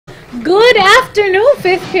Good afternoon,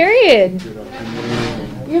 fifth period.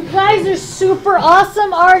 You guys are super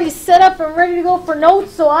awesome, already set up and ready to go for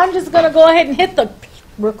notes, so I'm just going to go ahead and hit the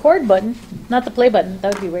record button, not the play button.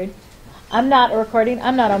 That would be weird. I'm not recording.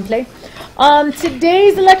 I'm not on play.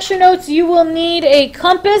 Today's lecture notes, you will need a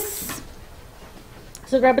compass,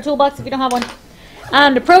 so grab a toolbox if you don't have one,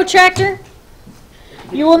 and a protractor.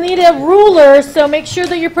 You will need a ruler, so make sure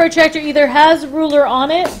that your protractor either has a ruler on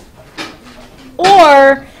it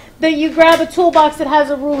or that you grab a toolbox that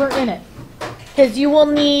has a ruler in it, because you will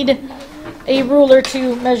need a ruler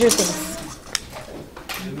to measure things.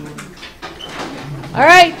 All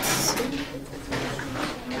right.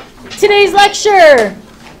 Today's lecture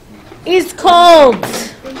is called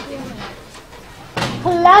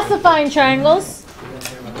Classifying Triangles.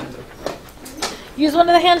 Use one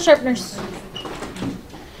of the hand sharpeners.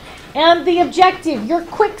 And the objective, your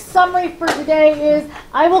quick summary for today is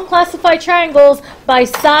I will classify triangles by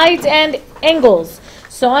sides and angles.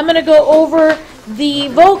 So I'm going to go over the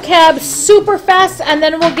vocab super fast, and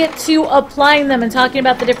then we'll get to applying them and talking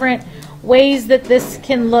about the different ways that this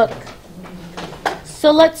can look.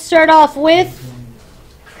 So let's start off with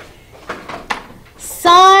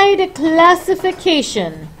side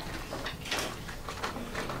classification.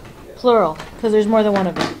 Plural, because there's more than one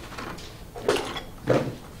of them.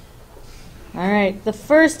 All right, the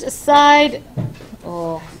first side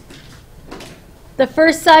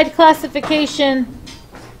classification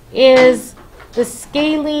is the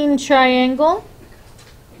scalene triangle.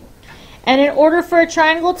 And in order for a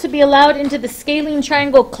triangle to be allowed into the scalene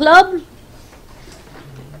triangle club,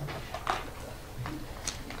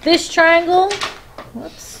 this triangle,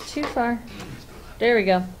 whoops, too far. There we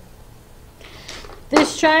go.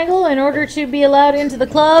 This triangle, in order to be allowed into the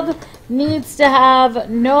club, needs to have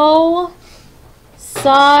no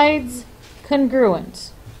sides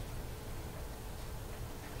congruent.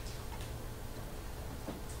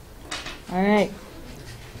 All right.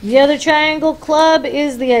 The other triangle club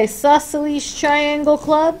is the isosceles triangle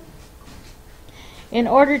club. In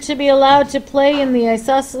order to be allowed to play in the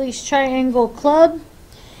isosceles triangle club,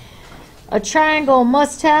 a triangle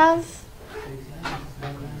must have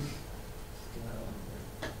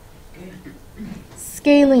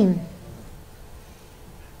scalene.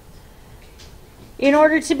 In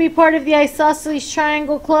order to be part of the isosceles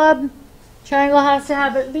triangle club, triangle has to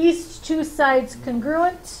have at least two sides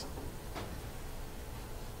congruent.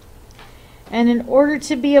 And in order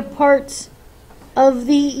to be a part of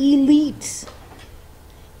the elite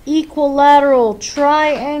equilateral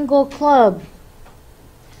triangle club,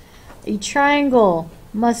 a triangle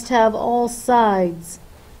must have all sides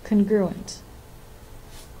congruent.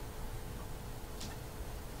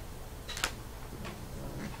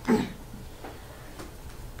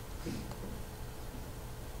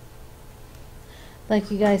 I'd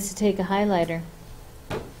like you guys to take a highlighter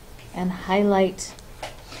and highlight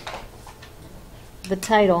the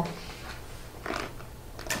title.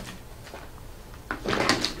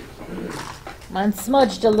 Mine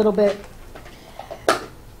smudged a little bit.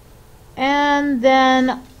 And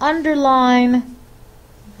then underline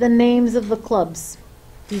the names of the clubs,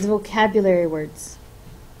 these vocabulary words.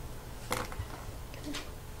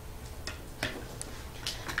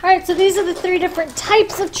 All right, so these are the three different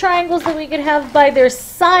types of triangles that we could have by their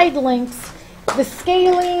side lengths. The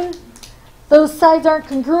scalene, those sides aren't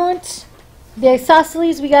congruent. The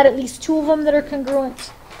isosceles, we got at least two of them that are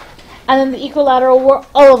congruent. And then the equilateral, where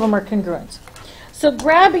all of them are congruent. So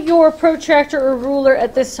grab your protractor or ruler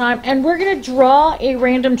at this time, and we're going to draw a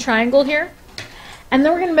random triangle here. And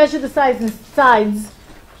then we're going to measure the sides.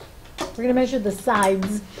 We're going to measure the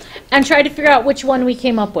sides and try to figure out which one we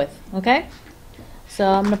came up with, okay? So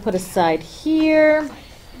I'm going to put a side here.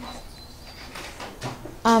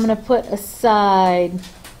 I'm going to put a side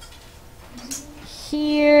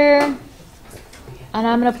here. And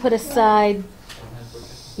I'm going to put a side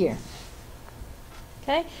here.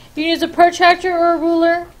 Okay? You can use a protractor or a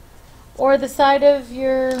ruler, or the side of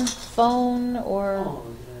your phone, or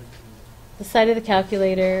the side of the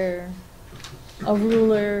calculator, a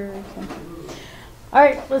ruler, or something. All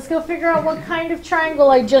right, let's go figure out what kind of triangle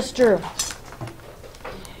I just drew.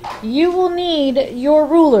 You will need your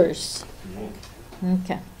rulers.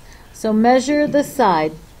 Okay. So measure the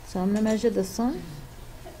side. So I'm going to measure this one.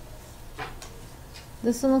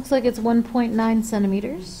 This one looks like it's 1.9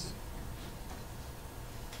 centimeters.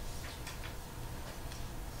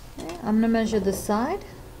 Okay, I'm going to measure the side.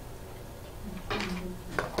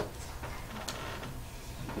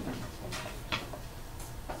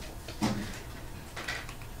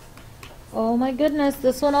 Oh my goodness,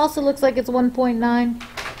 this one also looks like it's 1.9.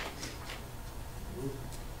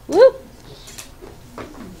 Whoop!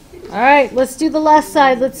 All right, let's do the last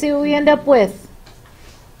side. Let's see what we end up with.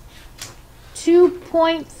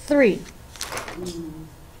 2.3.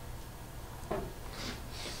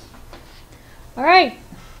 All right.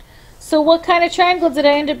 So what kind of triangle did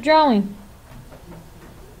I end up drawing?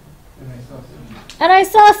 An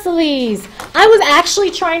isosceles. I was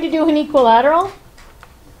actually trying to do an equilateral.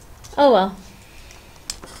 Oh well.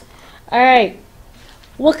 All right.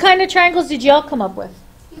 What kind of triangles did y'all come up with?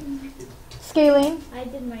 Scalene? I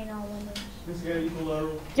did mine all 1 inch.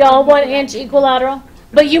 Y'all 1 inch equilateral?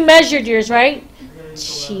 But you measured yours, right?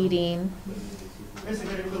 Cheating.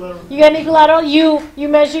 You got an equilateral? You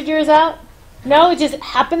measured yours out? No, it just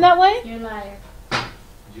happened that way? You're a liar.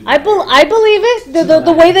 I believe it.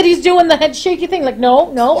 The way that he's doing the head shaky thing, like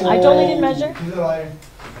no, I totally didn't measure. He's a liar.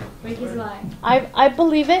 Ricky's a liar. I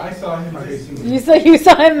believe it. I saw him facing You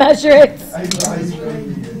saw him measure it. I saw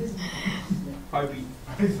him.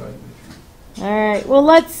 All right. Well,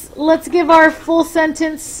 let's give our full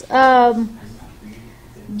sentence.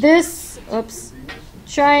 This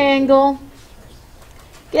triangle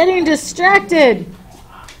getting distracted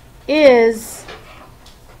is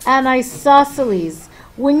an isosceles.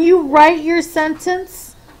 When you write your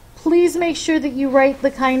sentence, please make sure that you write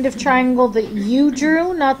the kind of triangle that you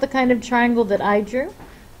drew, not the kind of triangle that I drew.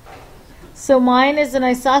 So mine is an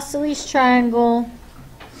isosceles triangle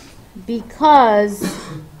because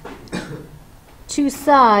two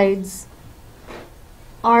sides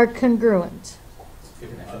are congruent.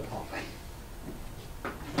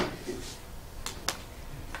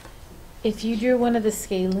 If you drew one of the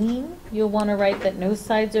scalene, you'll want to write that no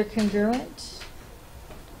sides are congruent.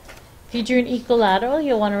 If you drew an equilateral,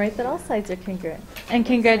 you'll want to write that all sides are congruent. And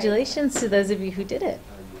congratulations to those of you who did it.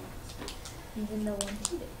 Even though one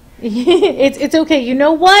cheated. It's okay. You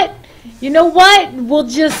know what? You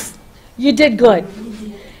did good.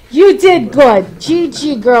 You did good.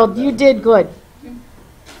 GG, girl, you did good.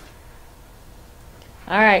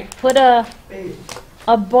 All right, put a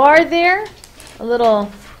bar there, a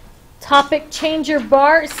little topic changer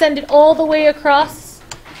bar. Send it all the way across,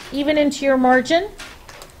 even into your margin.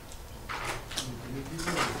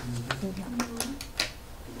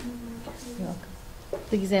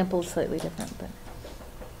 The example is slightly different, but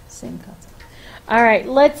same concept. All right,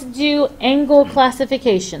 let's do angle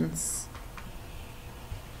classifications.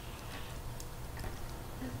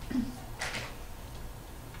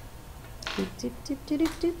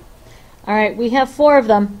 All right, we have 4 of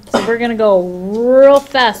them, so we're going to go real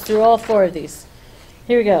fast through all 4 of these.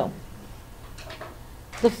 Here we go.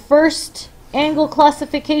 The first angle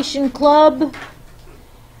classification club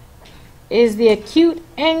is the acute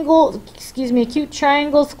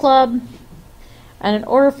triangles club. And in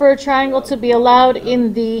order for a triangle to be allowed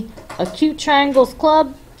in the acute triangles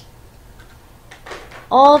club,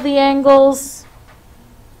 all the angles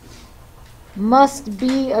must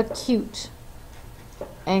be acute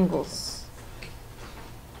angles.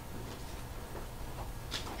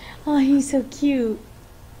 Oh, he's so cute.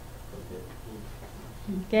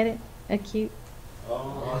 Get it? Acute.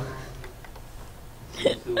 Oh.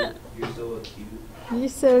 You're so cute. You're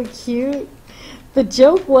so cute. The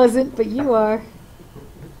joke wasn't, but you are.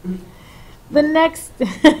 The next. My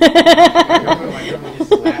grandma just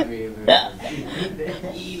slapped me. Linda,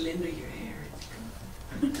 your hair.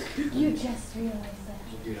 You just realized that.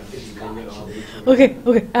 Dude, I'm getting Linda all the way.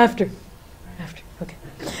 Okay, after. Okay.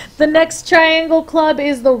 The next triangle club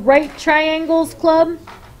is the right triangles club.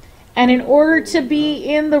 And in order to be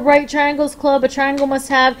in the right triangles club, a triangle must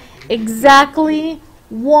have exactly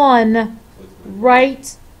one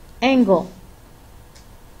right angle.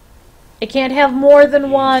 It can't have more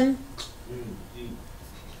than one.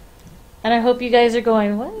 And I hope you guys are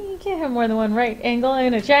going, what? You can't have more than one right angle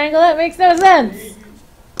in a triangle? That makes no sense.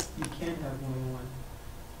 You can't have more than one.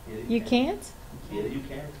 You can't? Yeah, you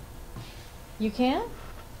can. You can?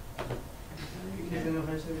 Because in the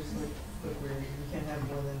first it's like where you can't have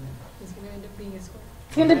more than. It's going to end up being a square.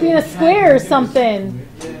 It's going to be in a square or something.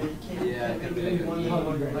 Yeah, you can't. Yeah, It's gonna be one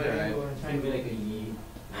triangle in a Maybe like a triangle. ye.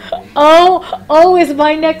 Oh, is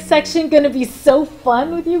my next section going to be so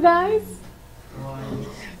fun with you guys? One.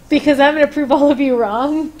 Because I'm going to prove all of you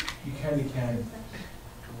wrong. You kind of can.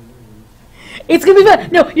 It's going to be fun.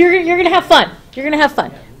 No, you're going to have fun. You're going to have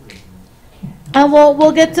fun. And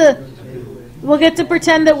we'll get to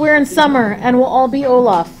pretend that we're in summer and we'll all be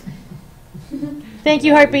Olaf. Thank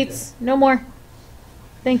you, heartbeats. No more.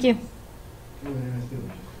 Thank you.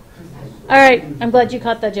 All right, I'm glad you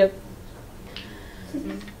caught that joke.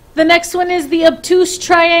 The next one is the Obtuse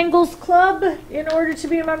Triangles Club. In order to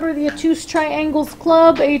be a member of the Obtuse Triangles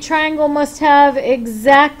Club, a triangle must have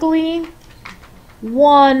exactly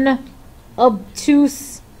one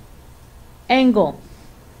obtuse angle.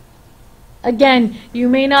 Again, you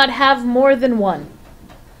may not have more than one.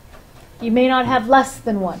 You may not have less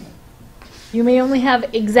than one. You may only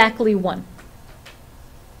have exactly one.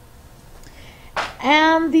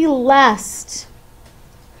 And the last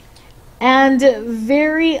and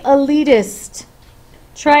very elitist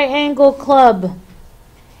triangle club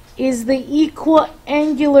is the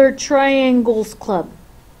Equiangular Triangles Club.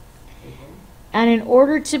 And in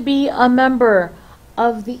order to be a member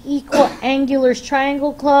of the Equiangular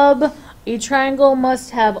Triangle Club, a triangle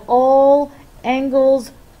must have all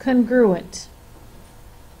angles congruent.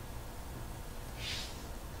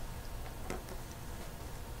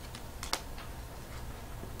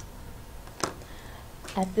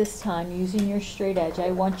 At this time, using your straight edge,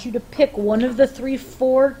 I want you to pick one of the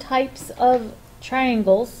 4 types of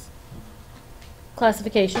triangles,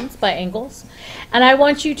 classifications by angles, and I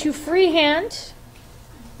want you to freehand,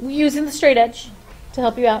 using the straight edge to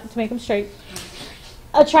help you out, to make them straight,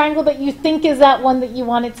 a triangle that you think is that one that you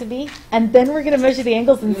want it to be, and then we're going to measure the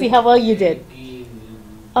angles and see how well you did. You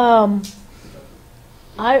know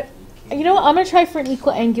what, I'm going to try for an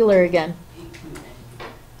equiangular again.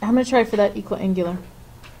 I'm going to try for that equiangular.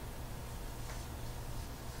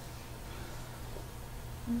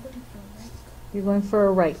 You're going for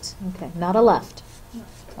a right. Okay, not a left.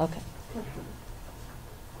 Okay.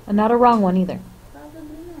 And not a wrong one either.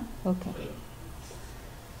 Okay.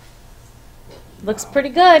 Looks pretty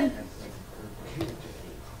good.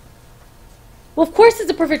 Well, of course it's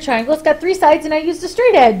a perfect triangle. It's got 3 sides and I used a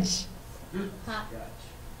straight edge.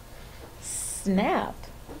 Snap.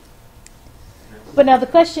 But now the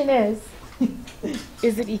question is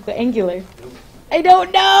it equiangular? I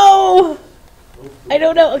don't know. I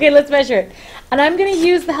don't know. Okay, let's measure it. And I'm going to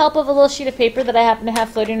use the help of a little sheet of paper that I happen to have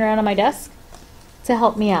floating around on my desk to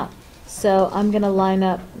help me out. So I'm going to line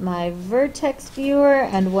up my vertex viewer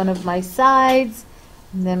and one of my sides.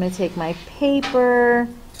 And then I'm going to take my paper,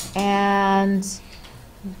 and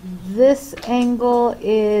this angle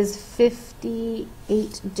is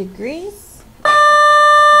 58 degrees.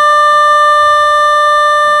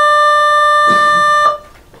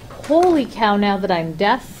 Holy cow, now that I'm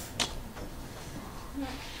deaf.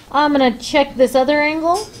 I'm going to check this other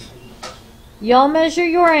angle. Y'all measure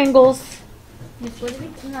your angles. Miss, what if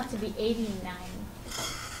it came out to be 89?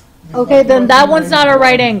 Okay, then that one's not a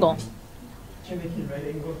right angle. Can make it right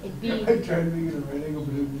angle. It'd be I tried to make it a right angle,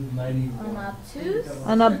 but it was 90. on obtuse.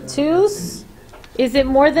 An obtuse, is it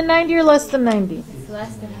more than 90 or less than 90? It's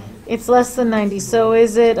less than It's less than 90, so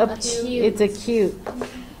is it obtuse? Acute. It's acute.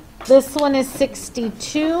 This one is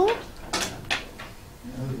 62.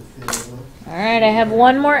 All right, I have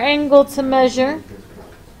one more angle to measure.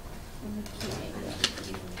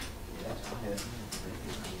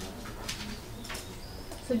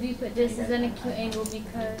 So do you put this as an acute angle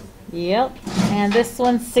because Yep, and this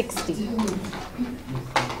one's 60.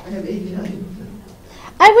 I have 89.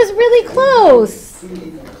 I was really close.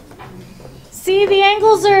 See, the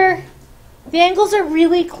angles are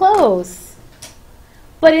really close.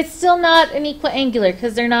 But it's still not an equiangular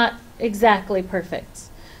because they're not exactly perfect.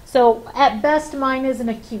 So at best, mine is an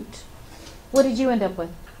acute. What did you end up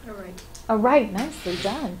with? all right? A right, nicely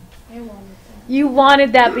done. I wanted that. You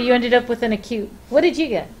wanted that, but you ended up with an acute. What did you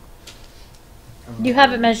get? You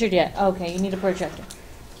haven't measured yet. Okay, you need a protractor.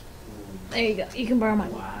 There you go. You can borrow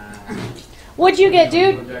mine. What'd you get,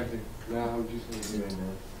 dude? No, I'm just going to do it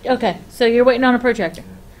now. Okay, so you're waiting on a protractor.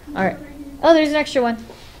 All right. Oh, there's an extra one.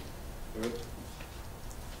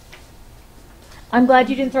 I'm glad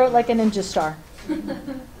you didn't throw it like a ninja star. So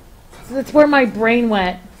that's where my brain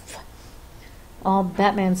went. All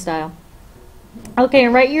Batman style. Okay,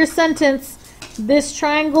 and write your sentence. This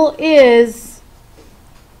triangle is...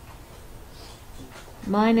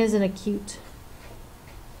 Mine is an acute.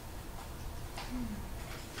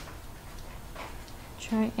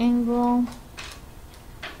 Triangle.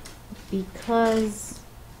 Because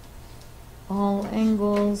all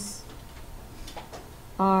angles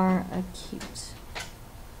are acute.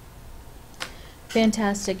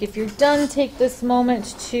 Fantastic. If you're done, take this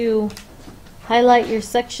moment to highlight your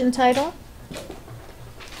section title.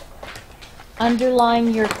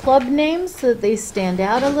 Underline your club names so that they stand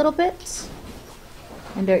out a little bit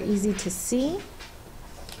and are easy to see.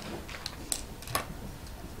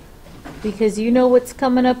 Because you know what's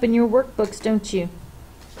coming up in your workbooks, don't you?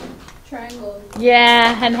 Triangles.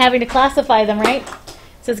 Yeah, and having to classify them, right?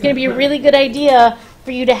 So it's going to be a really good idea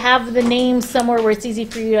for you to have the names somewhere where it's easy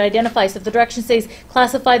for you to identify. So if the direction says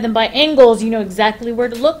classify them by angles, you know exactly where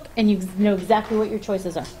to look and you know exactly what your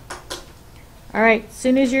choices are. All right, as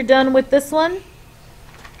soon as you're done with this one,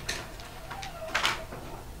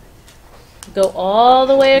 go all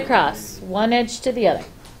the way across. one edge to the other.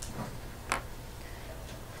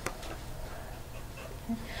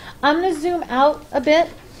 I'm going to zoom out a bit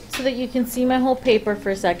so that you can see my whole paper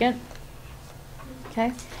for a second.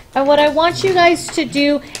 Okay? And what I want you guys to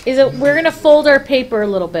do is that we're going to fold our paper a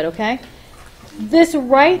little bit, okay? This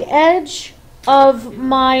right edge of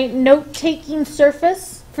my note-taking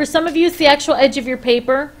surface, for some of you it's the actual edge of your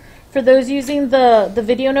paper. For those using the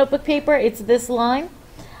video notebook paper, it's this line.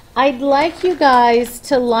 I'd like you guys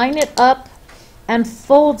to line it up and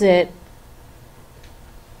fold it.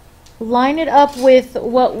 Line it up with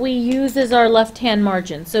what we use as our left-hand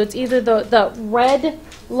margin. So it's either the red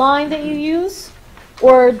line that you use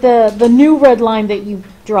or the new red line that you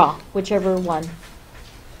draw, whichever one.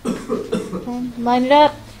 Okay, line it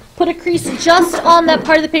up. Put a crease just on that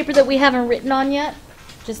part of the paper that we haven't written on yet.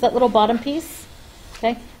 Just that little bottom piece.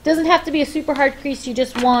 Okay? Doesn't have to be a super hard crease. You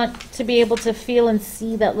just want to be able to feel and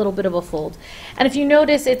see that little bit of a fold. And if you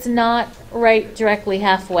notice, it's not right directly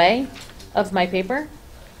halfway of my paper.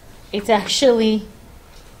 It's actually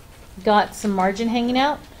got some margin hanging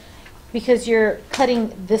out because you're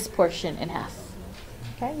cutting this portion in half.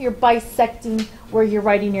 Okay? You're bisecting where you're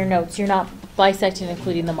writing your notes. You're not bisecting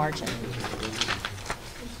including the margin.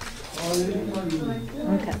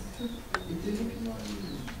 Okay.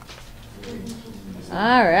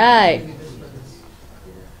 All right.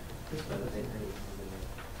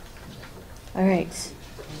 All right.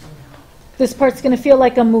 This part's going to feel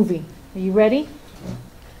like a movie. Are you ready?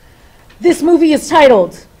 This movie is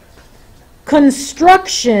titled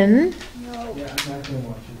Construction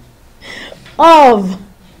of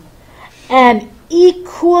an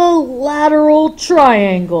Equilateral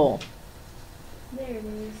Triangle. There it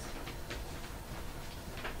is.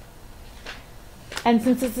 And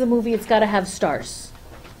since it's a movie, it's got to have stars.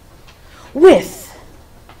 With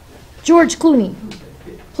George Clooney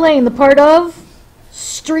playing the part of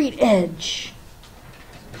Straight Edge.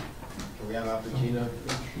 Can we have Al Pacino?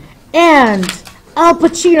 And Al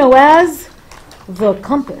Pacino as the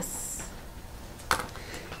Compass.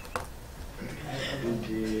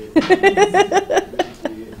 I can't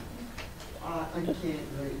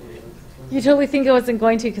write it. You totally think I wasn't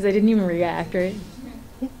going to because I didn't even react, right?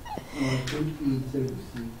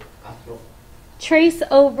 Trace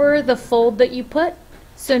over the fold that you put.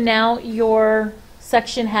 So now your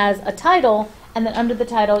section has a title, and then under the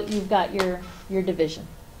title you've got your division.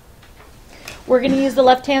 We're going to use the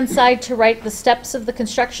left-hand side to write the steps of the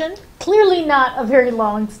construction. Clearly not a very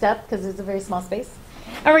long step because it's a very small space.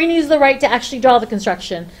 And we're going to use the right to actually draw the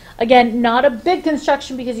construction. Again, not a big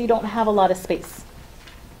construction because you don't have a lot of space.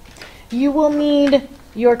 You will need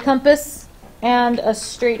your compass and a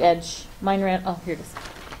straight edge. Mine ran, oh, here it is.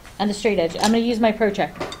 And a straight edge. I'm going to use my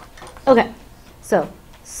protractor. Okay, so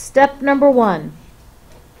step number 1.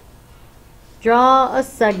 Draw a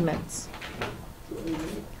segment.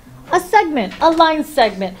 A segment, a line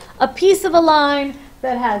segment, a piece of a line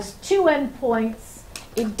that has 2 endpoints.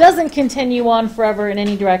 It doesn't continue on forever in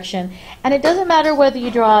any direction. And it doesn't matter whether you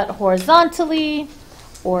draw it horizontally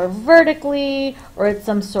or vertically or at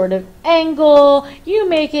some sort of angle. You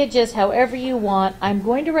make it just however you want. I'm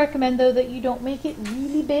going to recommend, though, that you don't make it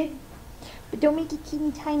really big. But don't make it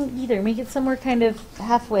teeny tiny either. Make it somewhere kind of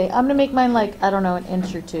halfway. I'm going to make mine like, I don't know, an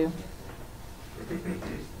inch or 2.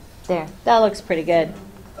 There. That looks pretty good.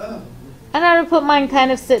 And I'm going to put mine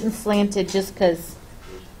kind of sitting slanted just because,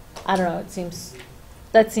 I don't know,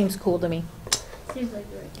 that seems cool to me. Seems like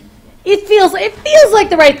the right thing to do. It feels like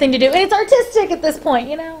the right thing to do. And it's artistic at this point,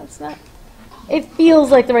 you know? It's not. It feels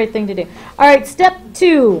like the right thing to do. All right, step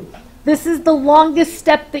 2. This is the longest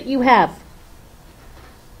step that you have.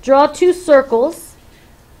 Draw 2 circles,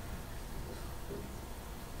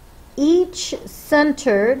 each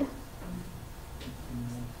centered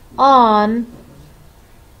on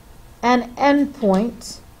an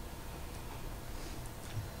endpoint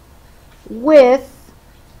with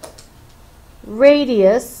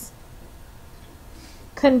radius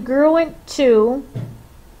congruent to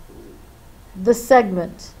the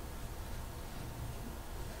segment.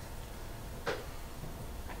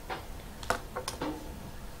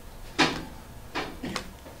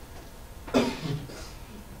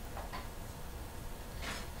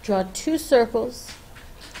 Draw 2 circles,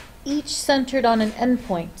 each centered on an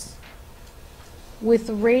endpoint with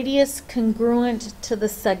radius congruent to the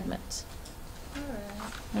segment.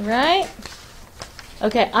 All right?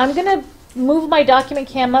 Okay, I'm going to move my document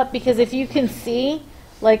cam up because if you can see,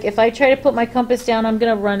 like if I try to put my compass down, I'm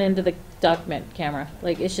going to run into the document camera.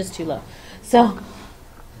 Like it's just too low. So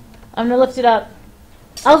I'm going to lift it up.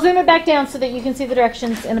 I'll zoom it back down so that you can see the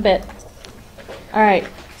directions in a bit. All right,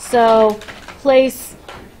 so place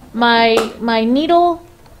my needle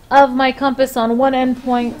of my compass on one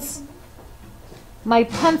endpoint, my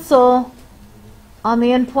pencil on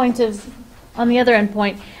the on the other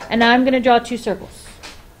endpoint, and now I'm going to draw 2 circles.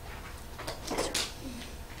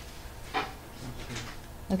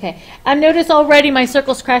 Okay, and notice already my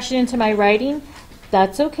circle's crashing into my writing.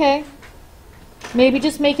 That's okay. Maybe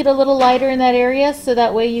just make it a little lighter in that area so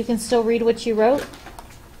that way you can still read what you wrote.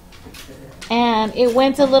 And it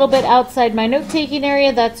went a little bit outside my note-taking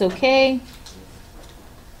area. That's okay.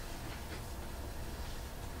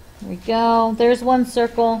 There we go. There's one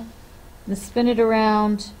circle. I'm going to spin it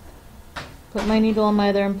around. Put my needle on my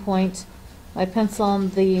other end point. My pencil on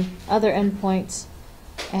the other end point.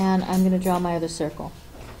 And I'm going to draw my other circle.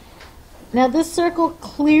 Now this circle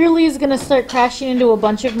clearly is going to start crashing into a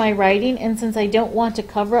bunch of my writing, and since I don't want to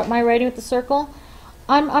cover up my writing with the circle,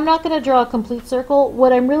 I'm not going to draw a complete circle.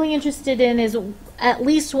 What I'm really interested in is at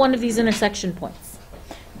least one of these intersection points.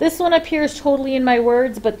 This one up here is totally in my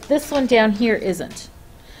words, but this one down here isn't.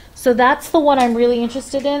 So that's the one I'm really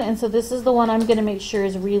interested in, and so this is the one I'm going to make sure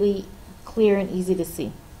is really clear and easy to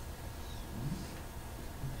see.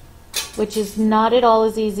 Which is not at all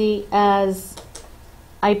as easy as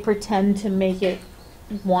I pretend to make it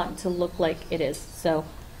want to look like it is. So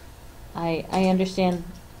I understand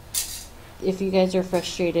if you guys are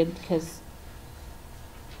frustrated because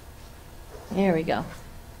there we go.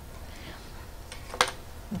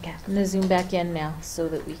 Okay, I'm going to zoom back in now so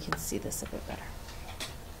that we can see this a bit better.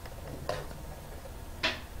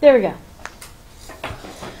 There we go.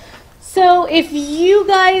 So if you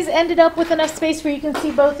guys ended up with enough space where you can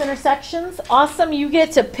see both intersections, awesome. You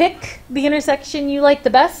get to pick the intersection you like the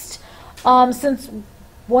best. Since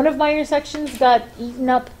one of my intersections got eaten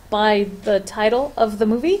up by the title of the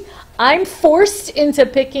movie, I'm forced into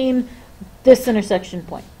picking this intersection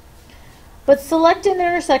point. But select an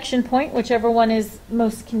intersection point, whichever one is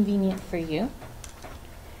most convenient for you,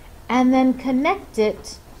 and then connect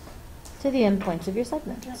it to the endpoints of your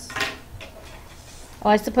segments. Oh,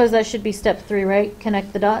 I suppose that should be step 3, right?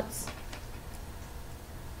 Connect the dots.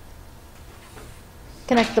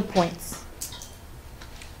 Connect the points.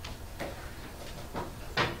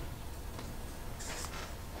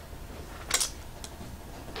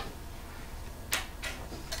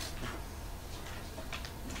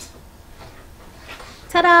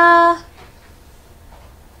 Ta-da!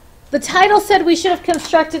 The title said we should have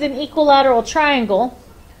constructed an equilateral triangle.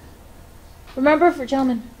 Remember, for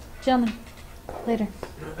gentlemen, later.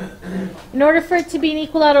 In order for it to be an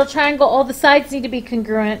equilateral triangle, all the sides need to be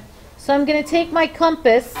congruent. So I'm going to take my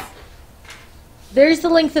compass. There's the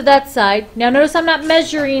length of that side. Now notice I'm not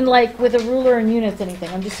measuring like with a ruler and units anything.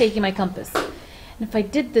 I'm just taking my compass. And if I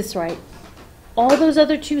did this right, all those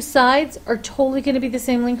other 2 sides are totally going to be the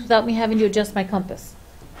same length without me having to adjust my compass.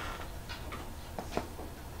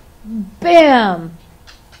 Bam!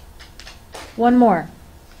 One more.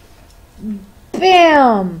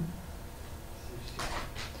 Bam!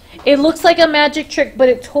 It looks like a magic trick, but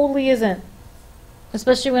it totally isn't.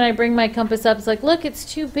 Especially when I bring my compass up, it's like, look, it's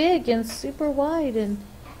too big and super wide, and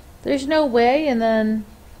there's no way, and then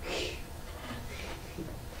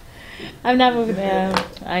I'm not moving.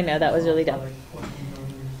 I know, that was really dumb.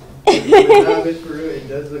 It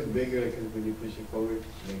does look bigger because when you push it forward,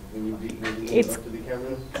 like when you It's up to the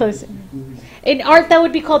camera. closer. In art, that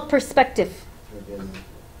would be called perspective.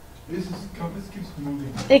 This compass keeps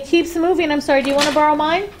moving. It keeps moving. I'm sorry, do you want to borrow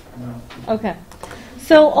mine? No. Okay.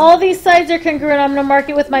 So all these sides are congruent. I'm going to mark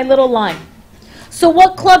it with my little line. So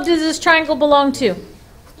what club does this triangle belong to?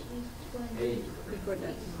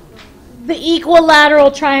 The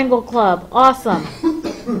Equilateral Triangle Club. Awesome.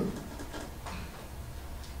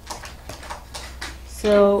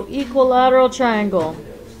 So equilateral triangle.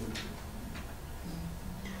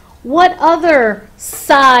 What other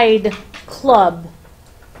side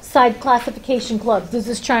classification clubs does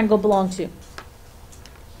this triangle belong to?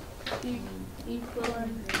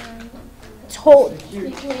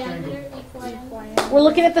 We're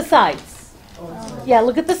looking at the sides. Yeah,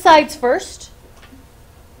 look at the sides first.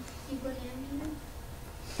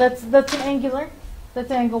 That's an angular. That's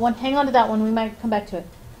an angle one. Hang on to that one. We might come back to it.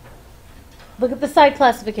 Look at the side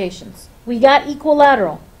classifications. We got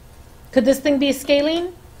equilateral. Could this thing be a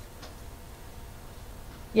scalene?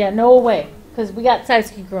 Yeah, no way, because we got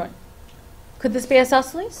sides congruent. Could this be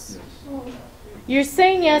isosceles? You're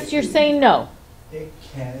saying yes, you're saying no. It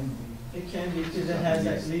can be. It can be because it has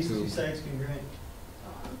at least 2 sides congruent.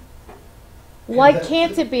 Why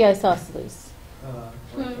can't it be isosceles?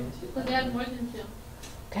 Because they have more than 2.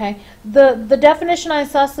 Okay. The definition of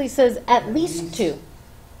isosceles says at least 2.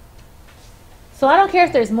 So I don't care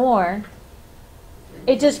if there's more.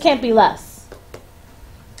 It just can't be less.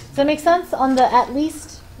 Does that make sense on the at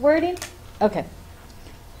least? wording? Okay.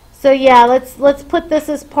 So yeah, let's put this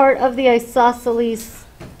as part of the isosceles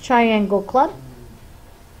triangle club.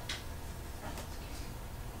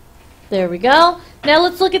 There we go. Now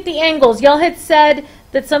let's look at the angles. Y'all had said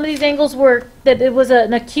that some of these angles were, that it was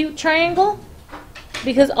an acute triangle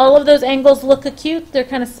because all of those angles look acute. They're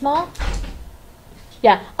kind of small.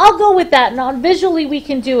 Yeah, I'll go with that. Now visually we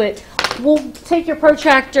can do it. We'll take your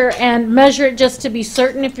protractor and measure it just to be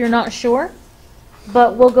certain if you're not sure.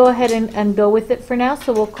 But we'll go ahead and go with it for now.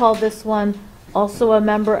 So we'll call this one also a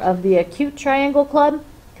member of the acute triangle club.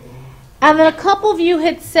 And then a couple of you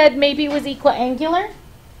had said maybe it was equiangular.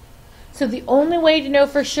 So the only way to know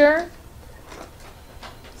for sure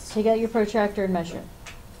is take out your protractor and measure it.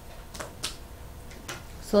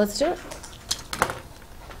 So let's do it.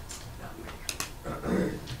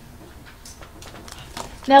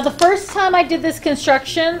 Now the first time I did this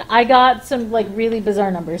construction, I got some like really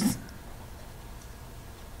bizarre numbers.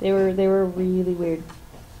 They were really weird.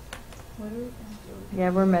 Yeah,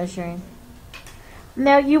 we're measuring.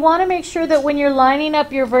 Now you want to make sure that when you're lining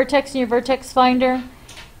up your vertex in your vertex finder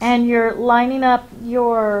and you're lining up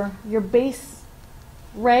your base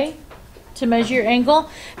ray to measure your angle,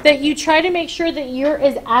 that you try to make sure that you're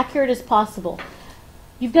as accurate as possible.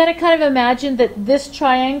 You've got to kind of imagine that this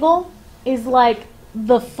triangle is like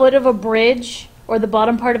the foot of a bridge or the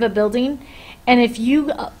bottom part of a building. And if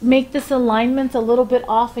you make this alignment a little bit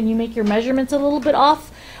off and you make your measurements a little bit off,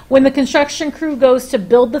 when the construction crew goes to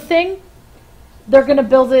build the thing, they're going to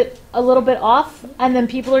build it a little bit off, and then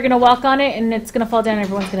people are going to walk on it, and it's going to fall down, and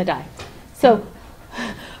everyone's going to die. So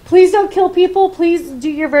please don't kill people. Please do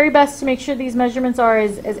your very best to make sure these measurements are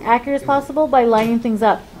as accurate as possible by lining things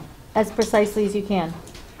up as precisely as you can.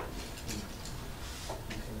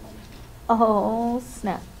 Oh,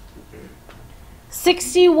 snap.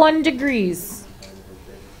 61 degrees.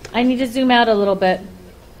 I need to zoom out a little bit.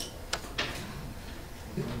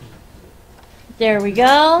 There we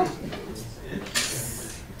go.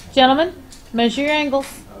 Gentlemen, measure your angles.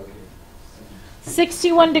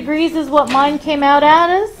 61 degrees is what mine came out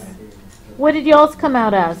as. What did y'all's come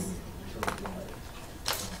out as?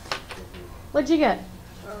 What'd you get?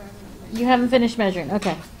 You haven't finished measuring.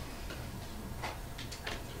 Okay.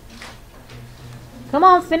 Come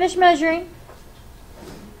on, finish measuring.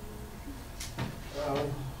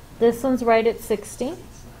 This one's right at 60.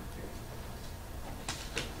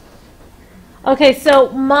 Okay, so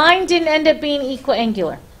mine didn't end up being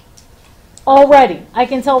equiangular. Already, I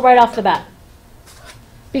can tell right off the bat.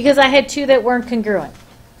 Because I had two that weren't congruent.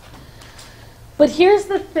 But here's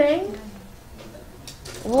the thing.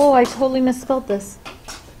 Oh, I totally misspelled this.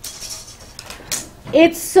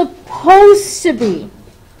 It's supposed to be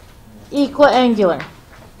equiangular.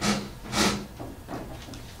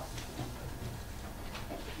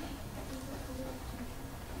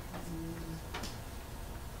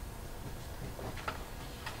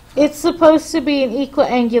 It's supposed to be an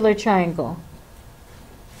equiangular triangle.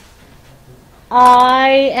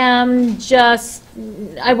 I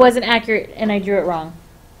wasn't accurate and I drew it wrong.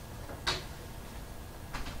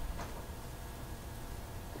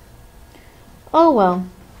 Oh well.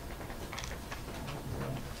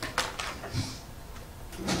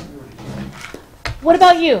 What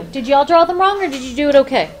about you? Did you all draw them wrong or did you do it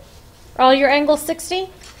okay? Are all your angles 60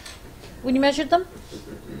 when you measured them?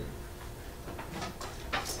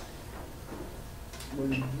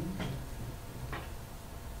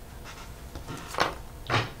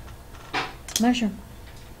 Measure.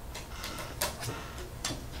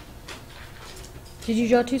 Did you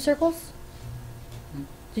draw two circles?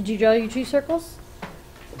 Did you draw your two circles?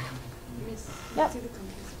 Yep.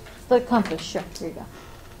 The compass, sure. Here you go.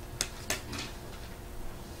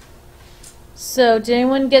 So, did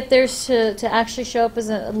anyone get theirs to actually show up as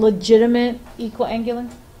a legitimate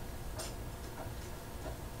equiangular?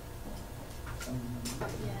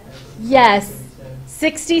 Yes.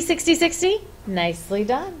 60, 60, 60? Nicely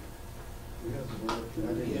done.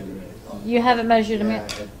 You haven't measured them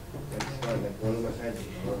yet?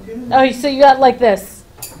 Oh, so you got like this?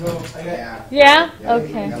 Yeah?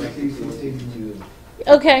 Okay.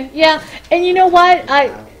 Okay, yeah. And you know what?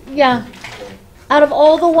 Yeah. Out of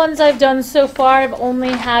all the ones I've done so far, I've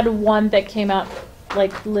only had one that came out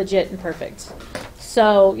like legit and perfect.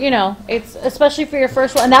 So, you know, it's especially for your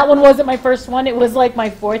first one. And that one wasn't my first one. It was like my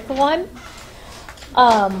fourth one.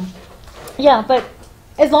 Yeah, but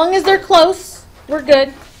as long as they're close, we're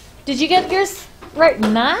good. Did you get yours right?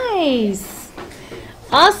 Nice.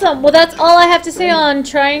 Awesome. Well, that's all I have to say on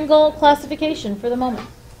triangle classification for the moment.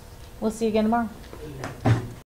 We'll see you again tomorrow.